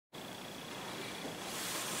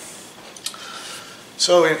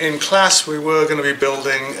So in class we were going to be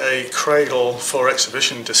building a cradle for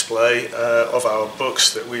exhibition display of our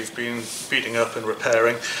books that we've been beating up and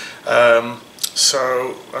repairing.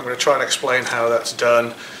 So I'm going to try and explain how that's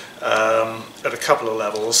done at a couple of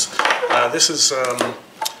levels. This is a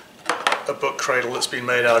book cradle that's been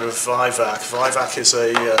made out of Vivac. Vivac is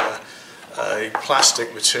a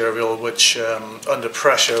plastic material which under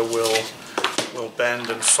pressure will bend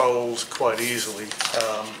and fold quite easily.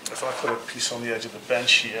 If I put a piece on the edge of the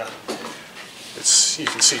bench here, you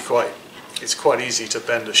can see it's quite easy to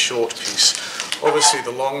bend a short piece. Obviously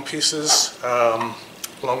the long pieces,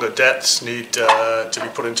 longer depths need to be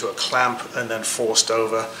put into a clamp and then forced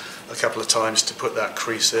over a couple of times to put that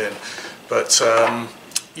crease in. But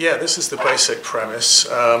yeah, this is the basic premise.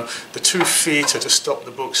 The 2 feet are to stop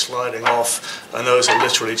the book sliding off, and those are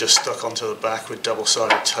literally just stuck onto the back with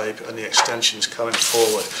double-sided tape, and the extensions coming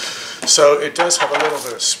forward. So it does have a little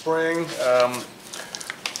bit of spring,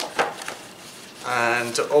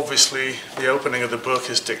 and obviously the opening of the book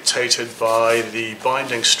is dictated by the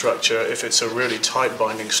binding structure. If it's a really tight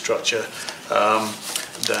binding structure,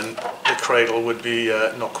 then the cradle would be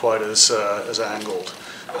not quite as angled.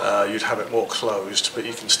 You'd have it more closed, but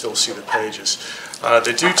you can still see the pages.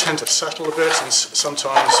 They do tend to settle a bit, and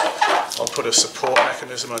sometimes I'll put a support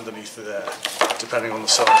mechanism underneath there, depending on the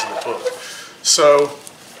size of the book. So,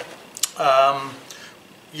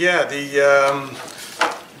 yeah,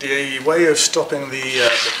 the way of stopping the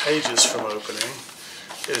pages from opening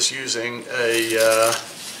is using a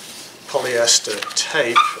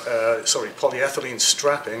polyethylene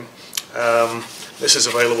strapping. This is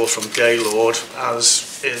available from Gaylord,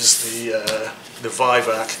 as is the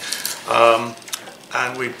Vivac,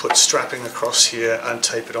 and we put strapping across here and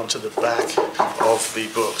tape it onto the back of the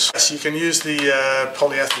books. So you can use the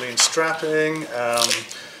polyethylene strapping.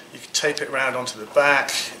 You can tape it around onto the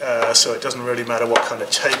back, so it doesn't really matter what kind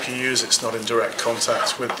of tape you use. It's not in direct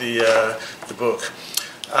contact with the book.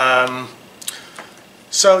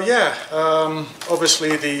 So yeah,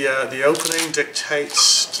 obviously the opening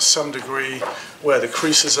dictates to some degree where the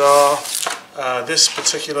creases are. This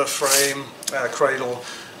particular frame, cradle,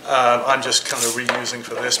 I'm just kind of reusing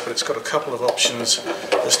for this, but it's got a couple of options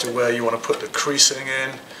as to where you want to put the creasing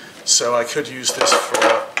in. So I could use this for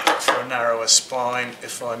a narrower spine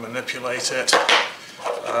if I manipulate it,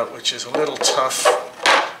 which is a little tough.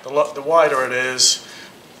 The wider it is,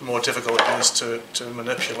 the more difficult it is to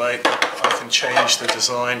manipulate. I can change the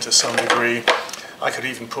design to some degree. I could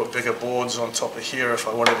even put bigger boards on top of here if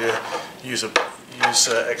I wanted to use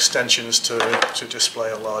extensions to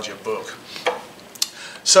display a larger book.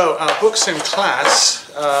 So our books in class,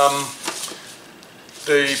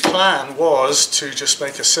 the plan was to just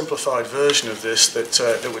make a simplified version of this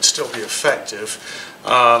that would still be effective.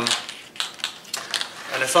 And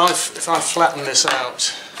if I flatten this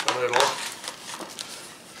out a little,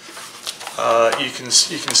 you can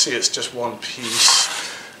see it's just one piece.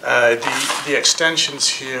 The extensions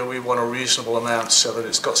here, we want a reasonable amount so that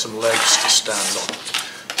it's got some legs to stand on.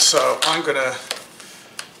 So I'm going to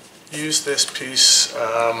use this piece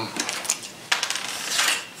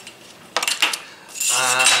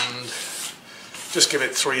and just give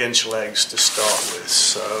it 3-inch legs to start with.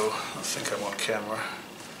 So I think I'm on camera.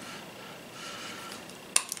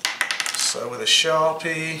 So with a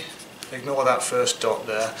Sharpie, ignore that first dot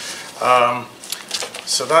there.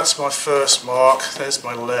 So that's my first mark. There's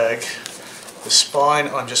my leg. The spine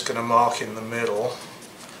I'm just going to mark in the middle,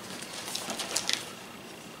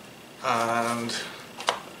 and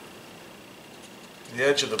the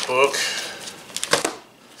edge of the book,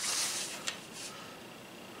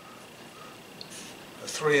 a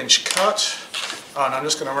 3-inch cut, and I'm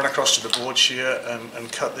just going to run across to the board shear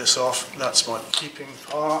and cut this off. That's my keeping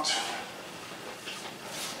part.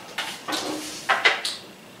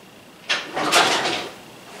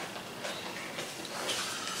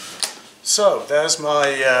 So there's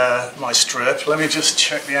my my strip. Let me just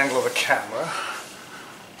check the angle of the camera.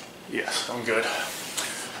 Yes, I'm good.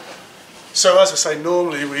 So as I say,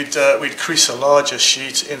 normally we'd crease a larger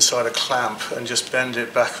sheet inside a clamp and just bend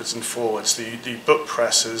it backwards and forwards. The book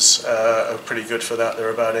presses are pretty good for that. They're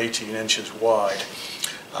about 18 inches wide.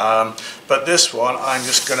 But this one, I'm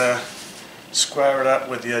just going to square it up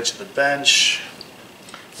with the edge of the bench.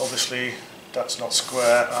 Obviously that's not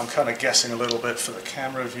square. I'm kind of guessing a little bit for the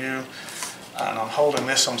camera view. And I'm holding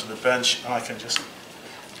this onto the bench, and I can just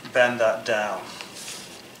bend that down.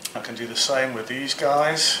 I can do the same with these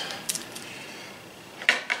guys.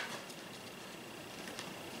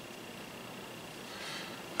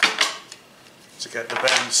 To get the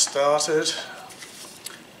bend started.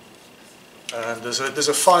 And there's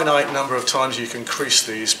a finite number of times you can crease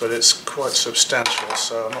these, but it's quite substantial,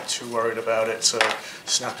 so I'm not too worried about it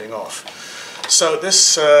snapping off. So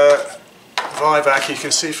this Vivac, you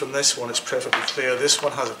can see from this one, it's perfectly clear. This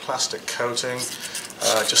one has a plastic coating,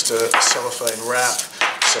 just a cellophane wrap.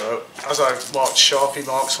 So as I've marked Sharpie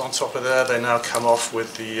marks on top of there, they now come off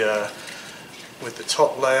with the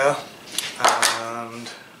top layer. And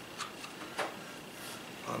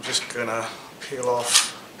I'm just going to peel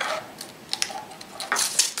off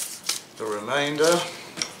the remainder,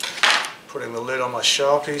 putting the lid on my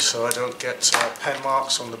Sharpie so I don't get pen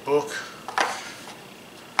marks on the book.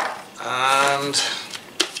 And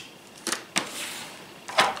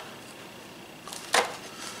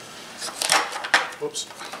whoops,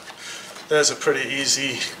 there's a pretty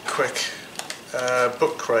easy, quick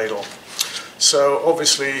book cradle. So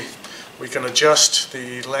obviously we can adjust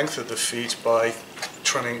the length of the feet by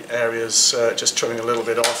trimming areas, just trimming a little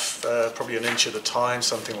bit off, probably an inch at a time,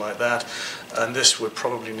 something like that. And this would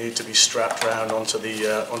probably need to be strapped round onto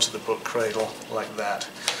the book cradle like that.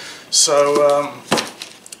 So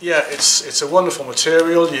yeah, it's a wonderful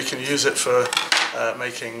material. You can use it for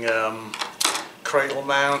making cradle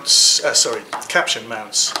mounts, caption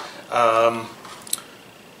mounts,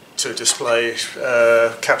 to display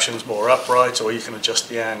captions more upright, or you can adjust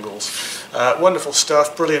the angles. Wonderful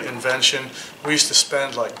stuff, brilliant invention. We used to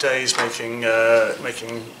spend like days making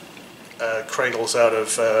cradles out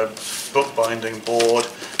of book binding board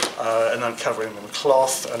and then covering them with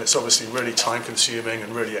cloth, and it's obviously really time consuming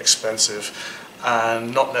and really expensive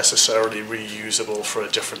and not necessarily reusable for a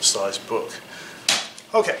different size book.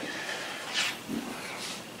 Okay.